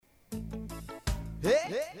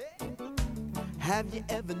Hey! Have you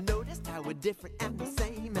ever noticed how we're different and the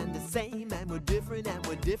same and the same and we're different and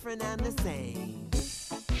we're different and the same?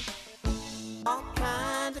 All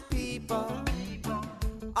kinds of people,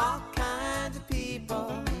 all kinds of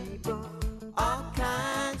people, all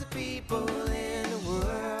kinds of people in the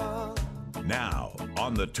world. Now,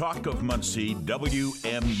 on the Talk of Muncie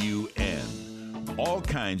WMUN, All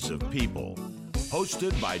Kinds of People,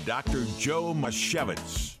 hosted by Dr. Joe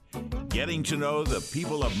Mashevitz. Getting to know the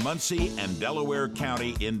people of Muncie and Delaware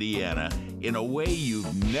County, Indiana, in a way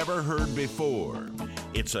you've never heard before.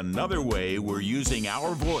 It's another way we're using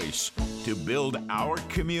our voice to build our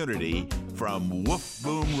community from Woof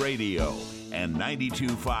Boom Radio and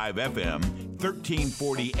 92.5 FM,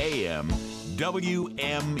 1340 AM,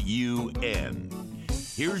 WMUN.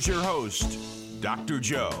 Here's your host, Dr.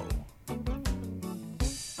 Joe.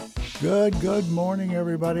 Good morning,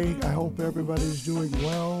 everybody. I hope everybody's doing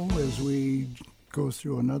well as we go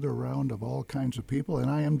through another round of All Kinds of People. And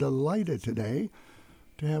I am delighted today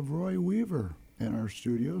to have Roy Weaver in our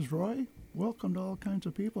studios. Roy, welcome to All Kinds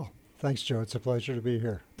of People. Thanks, Joe. It's a pleasure to be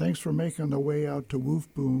here. Thanks for making the way out to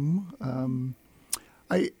Woof Boom.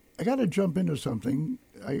 I got to jump into something.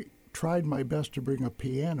 I tried my best to bring a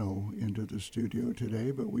piano into the studio today,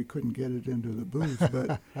 but we couldn't get it into the booth.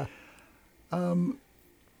 But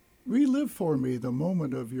relive for me the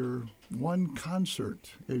moment of your one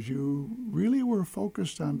concert as you really were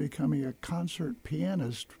focused on becoming a concert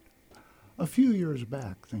pianist a few years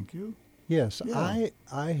back, thank you. Yes, Yeah.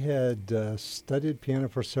 I had studied piano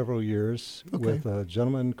for several years with a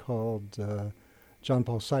gentleman called John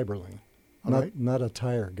Paul Seiberling, not a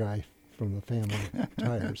tire guy from the family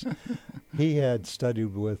Tires. He had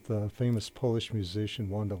studied with famous Polish musician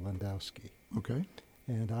Wanda Landowski. Okay.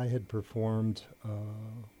 And I had performed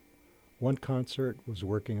one concert, was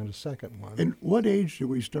working on a second one. And what age did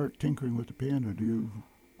we start tinkering with the piano?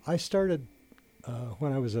 I started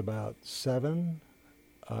when I was about 7.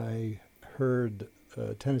 I heard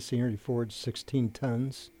Tennessee Henry Ford's 16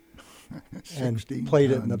 Tons and 16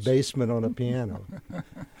 played it in the tons. basement on a piano.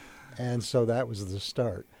 And so that was the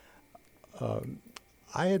start.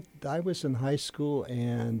 I was in high school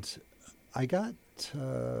and I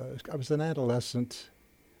was an adolescent,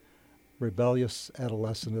 rebellious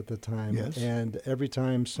adolescent at the time. Yes. And every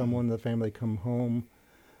time someone in the family come home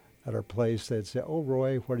at our place, they'd say, "Oh,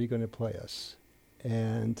 Roy, what are you going to play us?"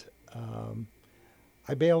 And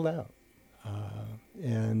I bailed out,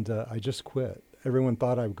 and I just quit. Everyone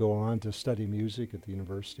thought I would go on to study music at the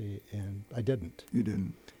university, and I didn't. You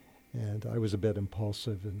didn't. And I was a bit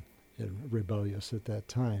impulsive and rebellious at that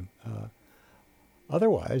time.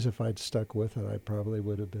 Otherwise, if I'd stuck with it, I probably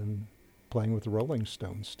would have been playing with the Rolling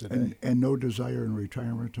Stones today. And no desire in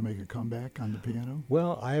retirement to make a comeback on the piano?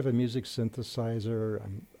 Well, I have a music synthesizer.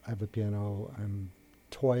 I have a piano. I'm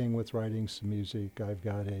toying with writing some music. I've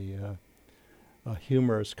got a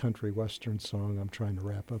humorous country western song I'm trying to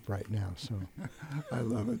wrap up right now. So I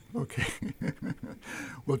love it. Okay.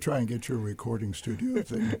 We'll try and get your recording studio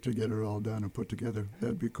thing to get it all done and put together.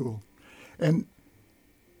 That'd be cool. And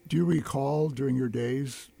do you recall during your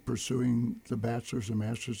days pursuing the bachelor's and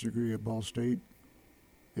master's degree at Ball State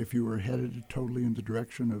if you were headed totally in the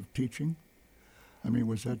direction of teaching? I mean,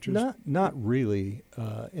 was that just... Not really.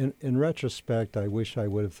 In retrospect, I wish I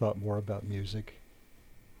would have thought more about music.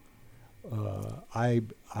 I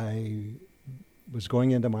was going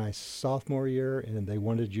into my sophomore year, and they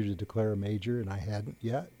wanted you to declare a major, and I hadn't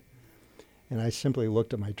yet. And I simply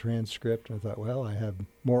looked at my transcript, and I thought, well, I have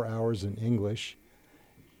more hours in English,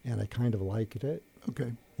 and I kind of liked it.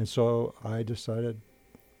 Okay. And so I decided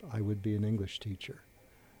I would be an English teacher.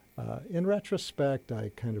 In retrospect,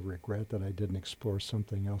 I kind of regret that I didn't explore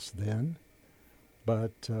something else then.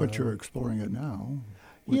 But you're exploring it now.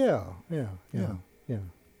 Yeah.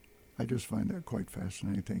 I just find that quite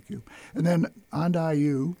fascinating. Thank you. And then on to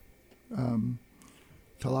IU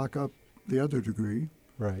to lock up the other degree.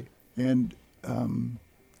 Right. And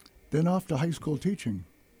then off to high school teaching.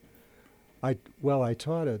 I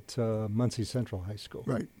taught at Muncie Central High School.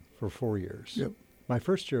 Right. For 4 years. Yep. My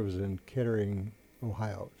first year was in Kettering,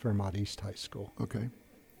 Ohio, at Fairmont East High School. Okay.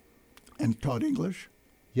 And taught English?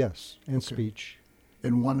 Yes, and Okay. speech.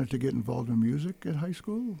 And wanted to get involved in music at high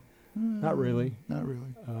school? Not really. Not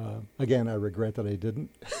really. Again, I regret that I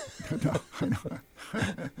didn't. No, I know.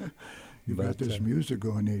 You've got this music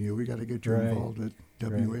going in you. We got to get you Right. involved at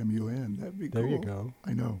WMUN. That'd be cool. There you go.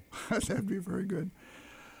 I know. That'd be very good.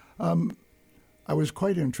 I was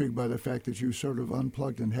quite intrigued by the fact that you sort of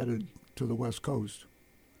unplugged and headed to the West Coast.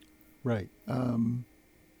 Right.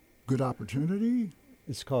 Good opportunity?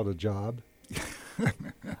 It's called a job.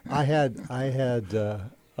 I had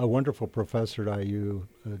a wonderful professor at IU,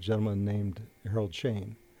 a gentleman named Harold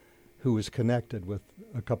Shane, who was connected with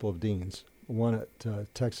a couple of deans, one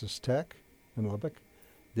at Texas Tech in Lubbock,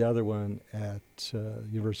 the other one at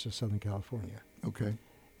University of Southern California. Okay.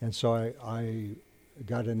 And so I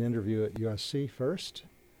got an interview at USC first,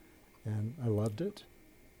 and I loved it.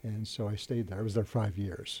 And so I stayed there. I was there 5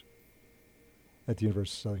 years at the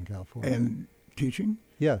University of Southern California. And teaching?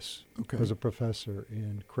 Yes. Okay. I was a professor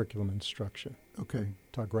in curriculum instruction. Okay.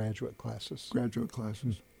 Taught graduate classes. Graduate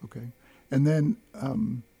classes. Okay. And then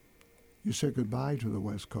you said goodbye to the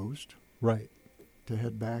West Coast Right. to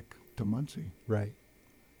head back to Muncie Right.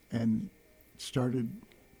 and started,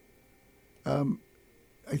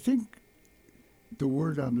 I think the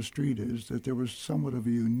word on the street is that there was somewhat of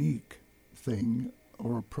a unique thing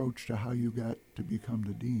or approach to how you got to become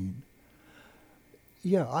the dean.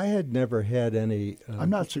 Yeah, I had never had any. I'm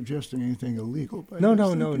not suggesting anything illegal. But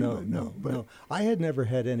No. I had never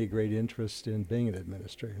had any great interest in being an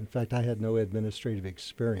administrator. In fact, I had no administrative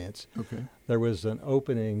experience. Okay. There was an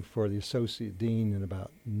opening for the associate dean in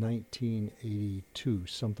about 1982,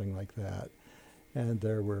 something like that. And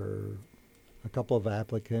there were a couple of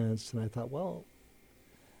applicants, and I thought, well,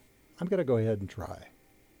 I'm going to go ahead and try.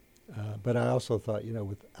 But I also thought,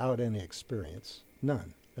 without any experience,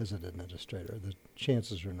 none as an administrator, the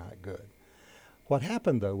chances are not good. What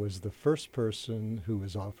happened, though, was the first person who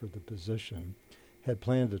was offered the position had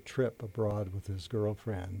planned a trip abroad with his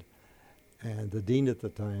girlfriend. And the dean at the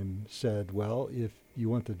time said, well, if you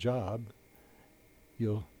want the job,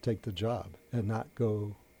 you'll take the job and not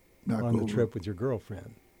go on the trip with your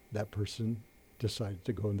girlfriend. That person decided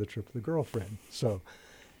to go on the trip with the girlfriend. So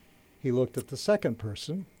he looked at the second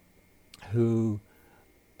person who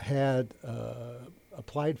had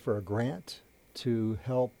applied for a grant to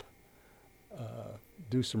help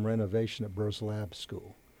do some renovation at Burroughs Lab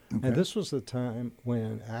School. Okay. And this was the time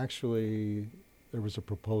when actually there was a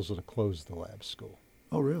proposal to close the lab school.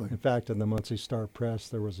 Oh, really? In fact, in the Muncie Star Press,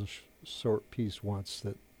 there was a short piece once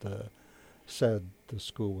that said the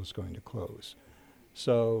school was going to close.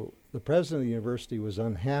 So the president of the university was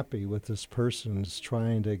unhappy with this person's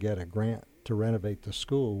trying to get a grant to renovate the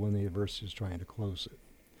school when the university was trying to close it.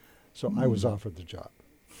 So I was offered the job.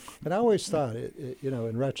 And I always thought,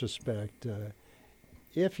 in retrospect,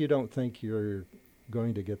 if you don't think you're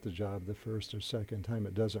going to get the job the first or second time,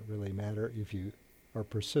 it doesn't really matter. If you are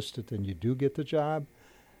persistent and you do get the job,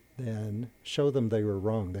 then show them they were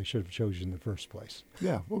wrong. They should have chosen you in the first place.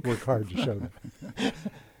 Yeah. Okay. Work hard to show them.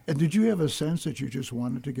 And did you have a sense that you just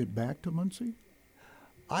wanted to get back to Muncie?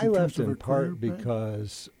 I left in part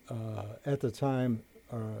because at the time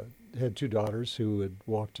had two daughters who would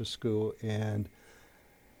walk to school, and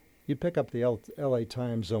you'd pick up the L.A.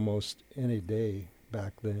 Times almost any day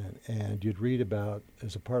back then, and you'd read about,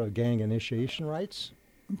 as a part of gang initiation rites,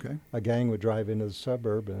 okay, a gang would drive into the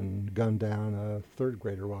suburb and gun down a third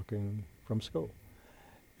grader walking from school.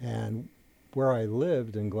 And where I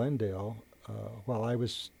lived in Glendale, while I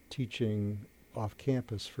was teaching off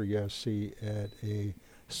campus for USC at a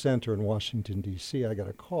center in Washington, D.C., I got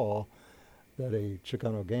a call that a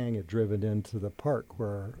Chicano gang had driven into the park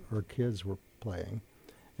where our kids were playing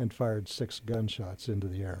and fired 6 gunshots into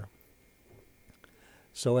the air.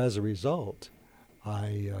 So as a result,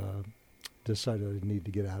 I decided I need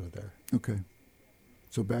to get out of there. Okay.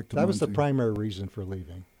 So back to That was the Muncie. primary reason for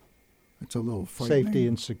leaving. It's a little frightening. Safety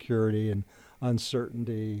and security and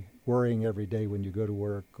uncertainty, worrying every day when you go to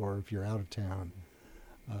work or if you're out of town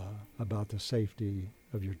about the safety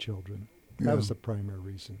of your children. That was the primary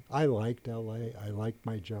reason. I liked L.A. I liked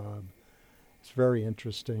my job. It's very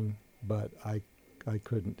interesting, but I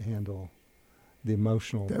couldn't handle the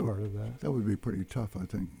emotional part of that. That would be pretty tough, I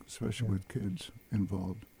think, especially with kids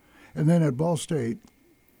involved. And then at Ball State,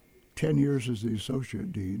 10 years as the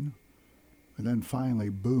associate dean, and then finally,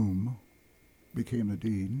 boom, became the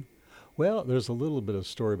dean. Well, there's a little bit of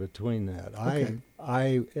story between that. Okay.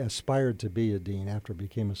 I aspired to be a dean after I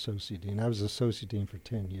became associate dean. I was associate dean for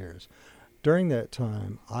 10 years. During that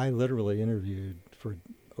time, I literally interviewed for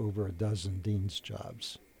over a dozen dean's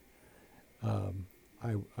jobs.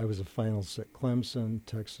 I was a finalist at Clemson,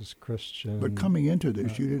 Texas Christian. But coming into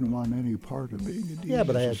this, you didn't want any part of being a dean. Yeah,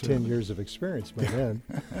 but I had 10 years of experience by then.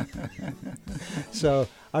 So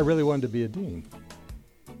I really wanted to be a dean.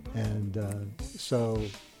 And so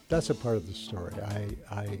that's a part of the story.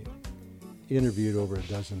 I interviewed over a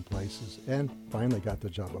dozen places and finally got the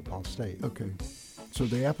job at Ball State. Okay. So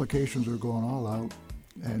the applications are going all out,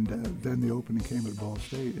 and then the opening came at Ball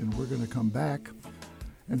State, and we're going to come back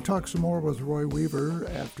and talk some more with Roy Weaver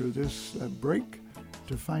after this break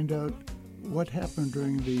to find out what happened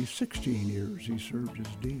during the 16 years he served as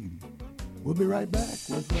dean. We'll be right back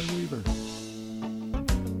with Roy Weaver.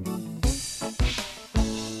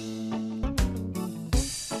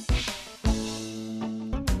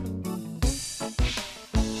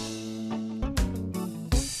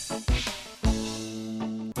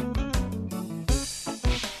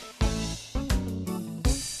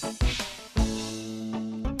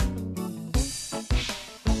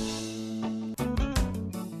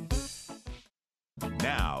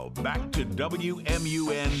 Now, back to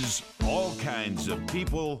WMUN's All Kinds of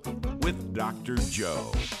People with Dr.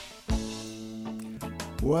 Joe.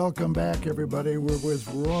 Welcome back, everybody. We're with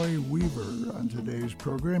Roy Weaver on today's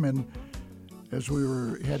program, and as we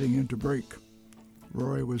were heading into break,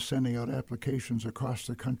 Roy was sending out applications across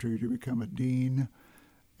the country to become a dean,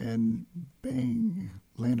 and bang,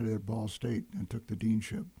 landed at Ball State and took the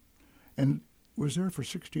deanship, and was there for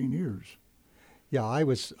 16 years. Yeah, I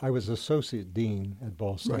was associate dean at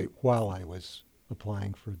Ball State Right. while I was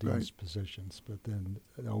applying for dean's Right. positions, but then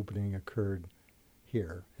an opening occurred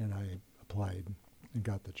here, and I applied and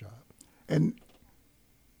got the job. And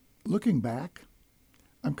looking back,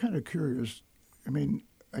 I'm kind of curious. I mean,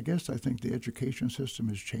 I think the education system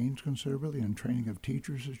has changed considerably, and training of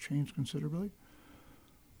teachers has changed considerably.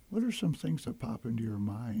 What are some things that pop into your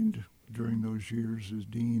mind during those years as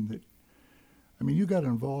dean that, I mean, you got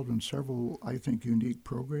involved in several, I think, unique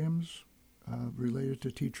programs related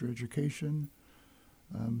to teacher education,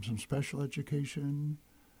 some special education.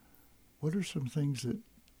 What are some things that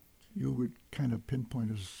you would kind of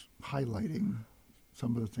pinpoint as highlighting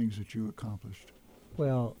some of the things that you accomplished?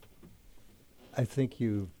 Well, I think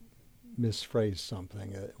you misphrased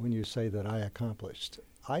something when you say that I accomplished.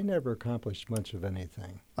 I never accomplished much of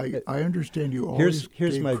anything. I understand you always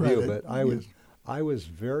Here's gave my credit. view, but Yes. I was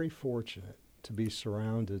very fortunate to be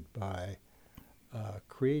surrounded by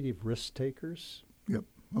creative risk takers Yep.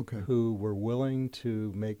 Okay. who were willing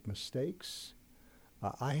to make mistakes.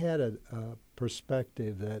 I had a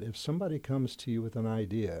perspective that if somebody comes to you with an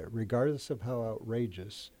idea, regardless of how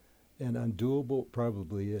outrageous and undoable it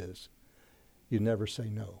probably is, you never say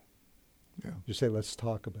no. Yeah. You say, let's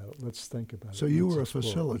talk about it. Let's think about it. So you let's were a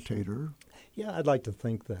explore it." facilitator Yeah, I'd like to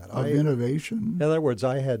think that. of innovation. In other words,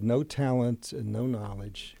 I had no talent and no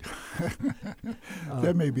knowledge.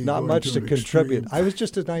 That may be Not going much to to an contribute. extreme. I was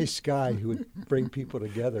just a nice guy who would bring people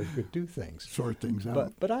together who could do things. Sort things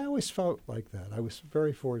out. But I always felt like that. I was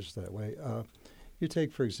very fortunate that way. You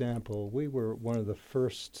take, for example, we were one of the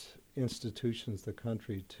first institutions in the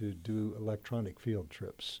country to do electronic field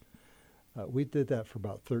trips. We did that for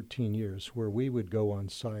about 13 years, where we would go on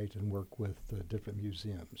site and work with different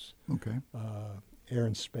museums. Okay. Air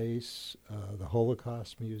and Space, the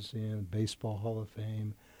Holocaust Museum, Baseball Hall of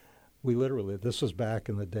Fame. We literally, this was back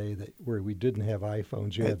in the day where we didn't have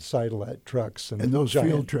iPhones. You had satellite trucks. And those giant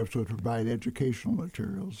field trips would provide educational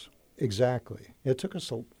materials. Exactly. It took us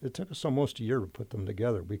almost a year to put them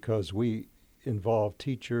together because we involved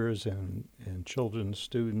teachers and children,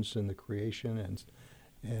 students in the creation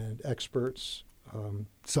and experts.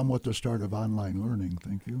 Somewhat the start of online learning,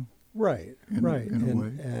 thank you. Right, In a way.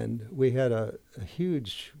 And we had a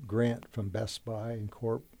huge grant from Best Buy and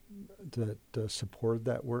Corp that supported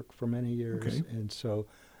that work for many years. Okay. And so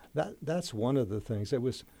that's one of the things. It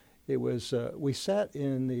was we sat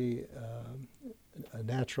in the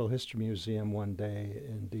Natural History Museum one day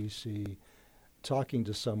in D.C. talking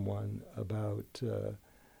to someone about the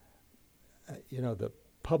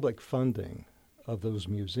public funding of those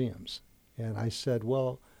museums. And I said,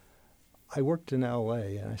 well, I worked in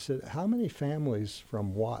L.A., and I said, how many families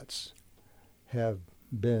from Watts have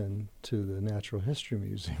been to the Natural History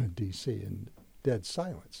Museum in D.C.? And dead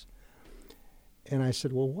silence. And I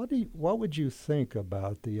said, well, what would you think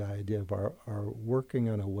about the idea of our working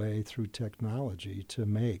on a way through technology to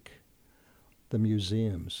make the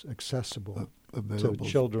museums accessible to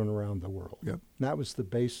children around the world? Yep. And that was the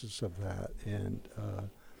basis of that. And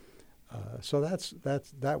so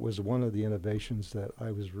that was one of the innovations that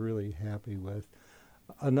I was really happy with.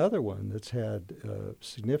 Another one that's had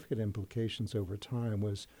significant implications over time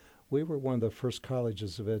was we were one of the first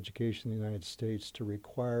colleges of education in the United States to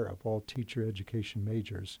require of all teacher education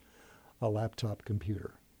majors a laptop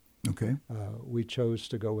computer. Okay. We chose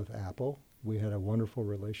to go with Apple. We had a wonderful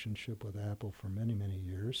relationship with Apple for many, many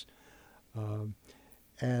years.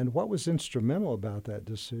 And what was instrumental about that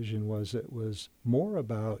decision was it was more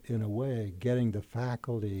about, in a way, getting the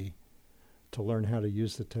faculty to learn how to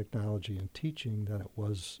use the technology in teaching than it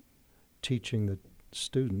was teaching the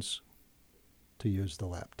students to use the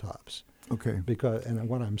laptops. Okay. And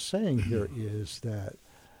what I'm saying here is that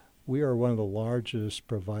we are one of the largest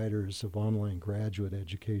providers of online graduate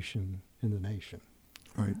education in the nation.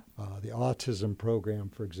 Right. The autism program,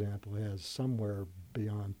 for example, has somewhere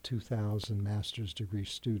beyond 2,000 master's degree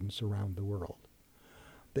students around the world.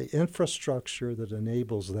 The infrastructure that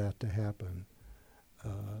enables that to happen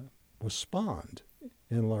was spawned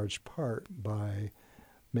in large part by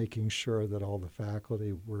making sure that all the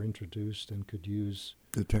faculty were introduced and could use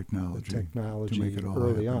The technology to make it all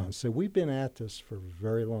early happen. on. So we've been at this for a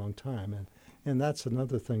very long time, and that's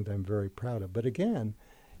another thing that I'm very proud of. But again,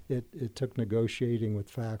 it took negotiating with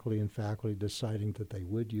faculty and faculty deciding that they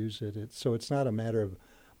would use it. So it's not a matter of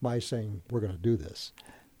my saying, we're going to do this.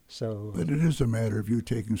 So, But it is a matter of you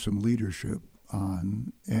taking some leadership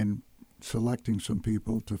on and selecting some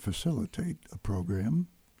people to facilitate a program.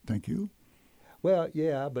 Thank you. well,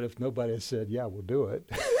 yeah, but if nobody had said, yeah, we'll do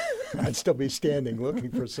it, I'd still be standing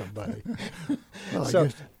looking for somebody. Well, So- I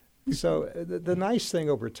guess So the nice thing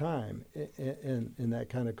over time in that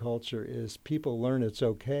kind of culture is people learn it's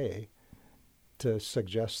okay to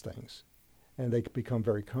suggest things, and they become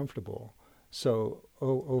very comfortable. So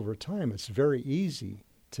over time, it's very easy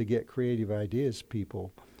to get creative ideas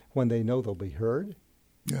people when they know they'll be heard,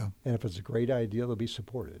 yeah. and if it's a great idea, they'll be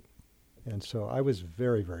supported. And so I was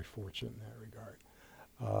very, very fortunate in that regard.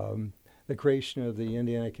 The creation of the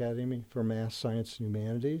Indiana Academy for Math, Science, and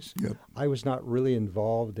Humanities, Yep. I was not really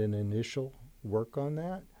involved in initial work on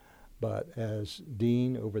that, but as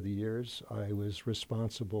dean over the years, I was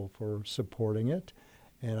responsible for supporting it,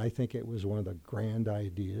 and I think it was one of the grand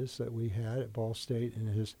ideas that we had at Ball State, and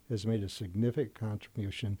it has made a significant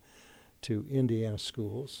contribution to Indiana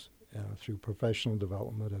schools through professional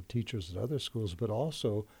development of teachers at other schools, but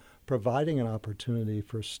also providing an opportunity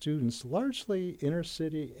for students, largely inner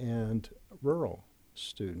city and rural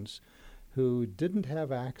students, who didn't have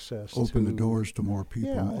access Open to the doors to more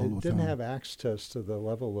people all the didn't time. have access to the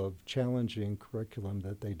level of challenging curriculum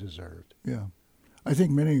that they deserved. Yeah. I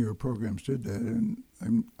think many of your programs did that, and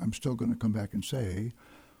I'm still going to come back and say,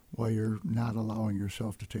 while you're not allowing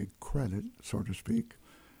yourself to take credit, so to speak,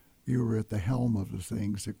 you were at the helm of the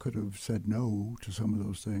things that could have said no to some of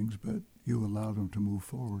those things, but you allowed them to move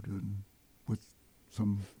forward and with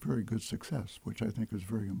some very good success, which I think is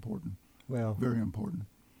very important. Well, Very important.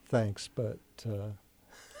 thanks, but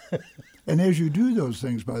And as you do those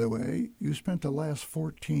things, by the way, you spent the last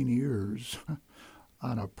 14 years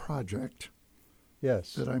on a project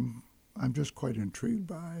yes. that I'm just quite intrigued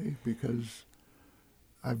by, because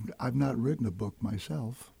I've not written a book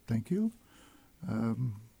myself. Thank you.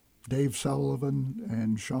 Dave Sullivan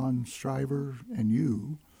and Sean Stryver and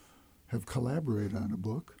you have collaborated on a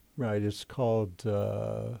book. Right, it's called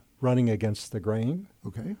Running Against the Grain,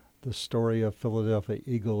 Okay. the story of Philadelphia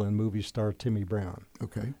Eagle and movie star Timmy Brown.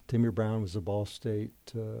 Okay. Timmy Brown was a Ball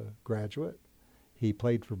State graduate. He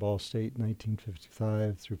played for Ball State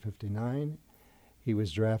 1955 through 59. He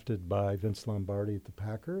was drafted by Vince Lombardi at the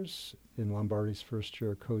Packers. In Lombardi's first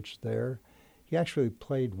year, coached there. He actually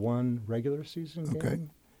played one regular season Okay.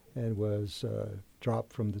 game and was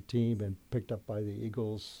dropped from the team and picked up by the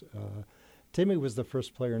Eagles. Timmy was the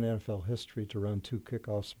first player in NFL history to run 2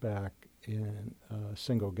 kickoffs back in a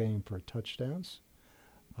single game for touchdowns.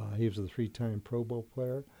 He was a 3-time Pro Bowl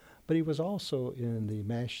player, but he was also in the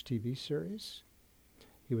MASH TV series.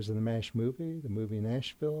 He was in the MASH movie, the movie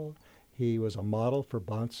Nashville. He was a model for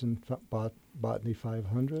Botany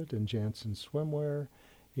 500 and Janssen Swimwear.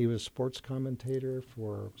 He was a sports commentator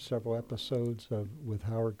for several episodes with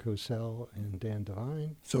Howard Cosell and Dan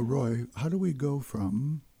Devine. So, Roy, how do we go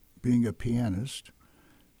from being a pianist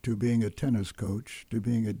to being a tennis coach to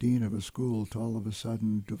being a dean of a school to all of a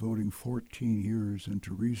sudden devoting 14 years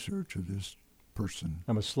into research of this person?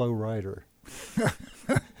 I'm a slow writer.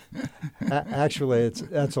 Actually,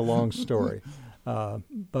 that's a long story.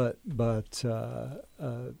 But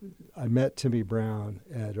I met Timmy Brown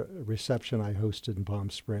at a reception I hosted in Palm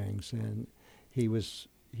Springs, and he was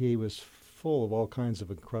full of all kinds of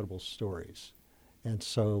incredible stories, and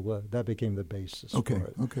so that became the basis Okay, for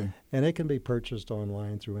it. okay. And it can be purchased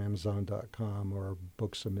online through Amazon.com or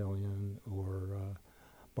Books A Million or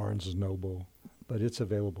Barnes & Noble, but it's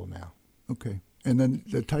available now. Okay. And then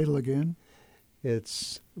the title again?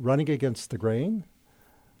 It's Running Against the Grain,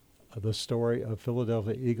 the story of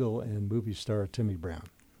Philadelphia Eagle and movie star Timmy Brown.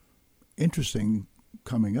 Interesting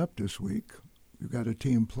coming up this week. You've got a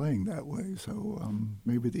team playing that way, so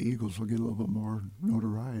maybe the Eagles will get a little bit more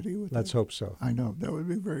notoriety with Let's it. hope so. I know. That would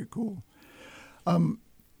be very cool.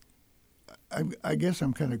 I guess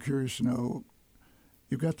I'm kind of curious to know,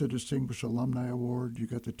 you've got the Distinguished Alumni Award, you've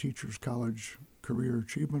got the Teachers College Career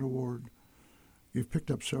Achievement Award, you've picked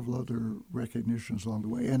up several other recognitions along the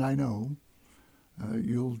way, and I know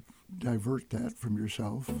you'll divert that from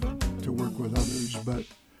yourself to work with others, but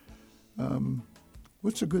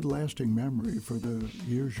What's a good lasting memory for the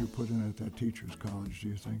years you put in at that teacher's college, do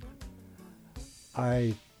you think?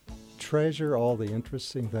 I treasure all the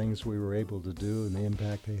interesting things we were able to do and the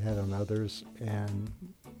impact they had on others, and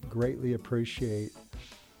greatly appreciate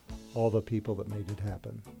all the people that made it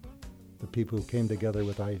happen. The people who came together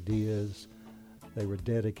with ideas. They were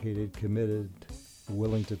dedicated, committed,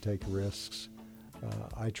 willing to take risks.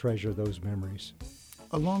 I treasure those memories.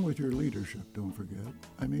 Along with your leadership, don't forget.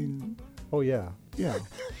 I mean, Oh, yeah. yeah,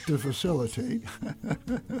 to facilitate.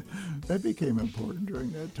 That became important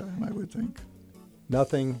during that time, I would think.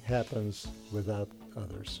 Nothing happens without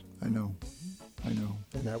others, I know.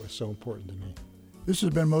 and that was so important to me. This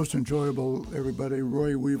has been most enjoyable, everybody.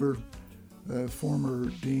 Roy Weaver, former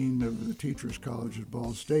dean of the Teachers College at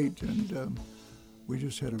Ball State, and we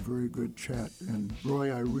just had a very good chat. And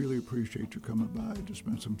Roy, I really appreciate you coming by to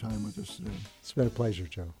spend some time with us today. It's been a pleasure,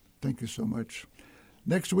 Joe. Thank you so much.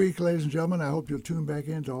 Next week, ladies and gentlemen, I hope you'll tune back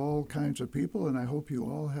into All Kinds of People, and I hope you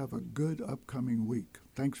all have a good upcoming week.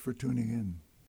 Thanks for tuning in.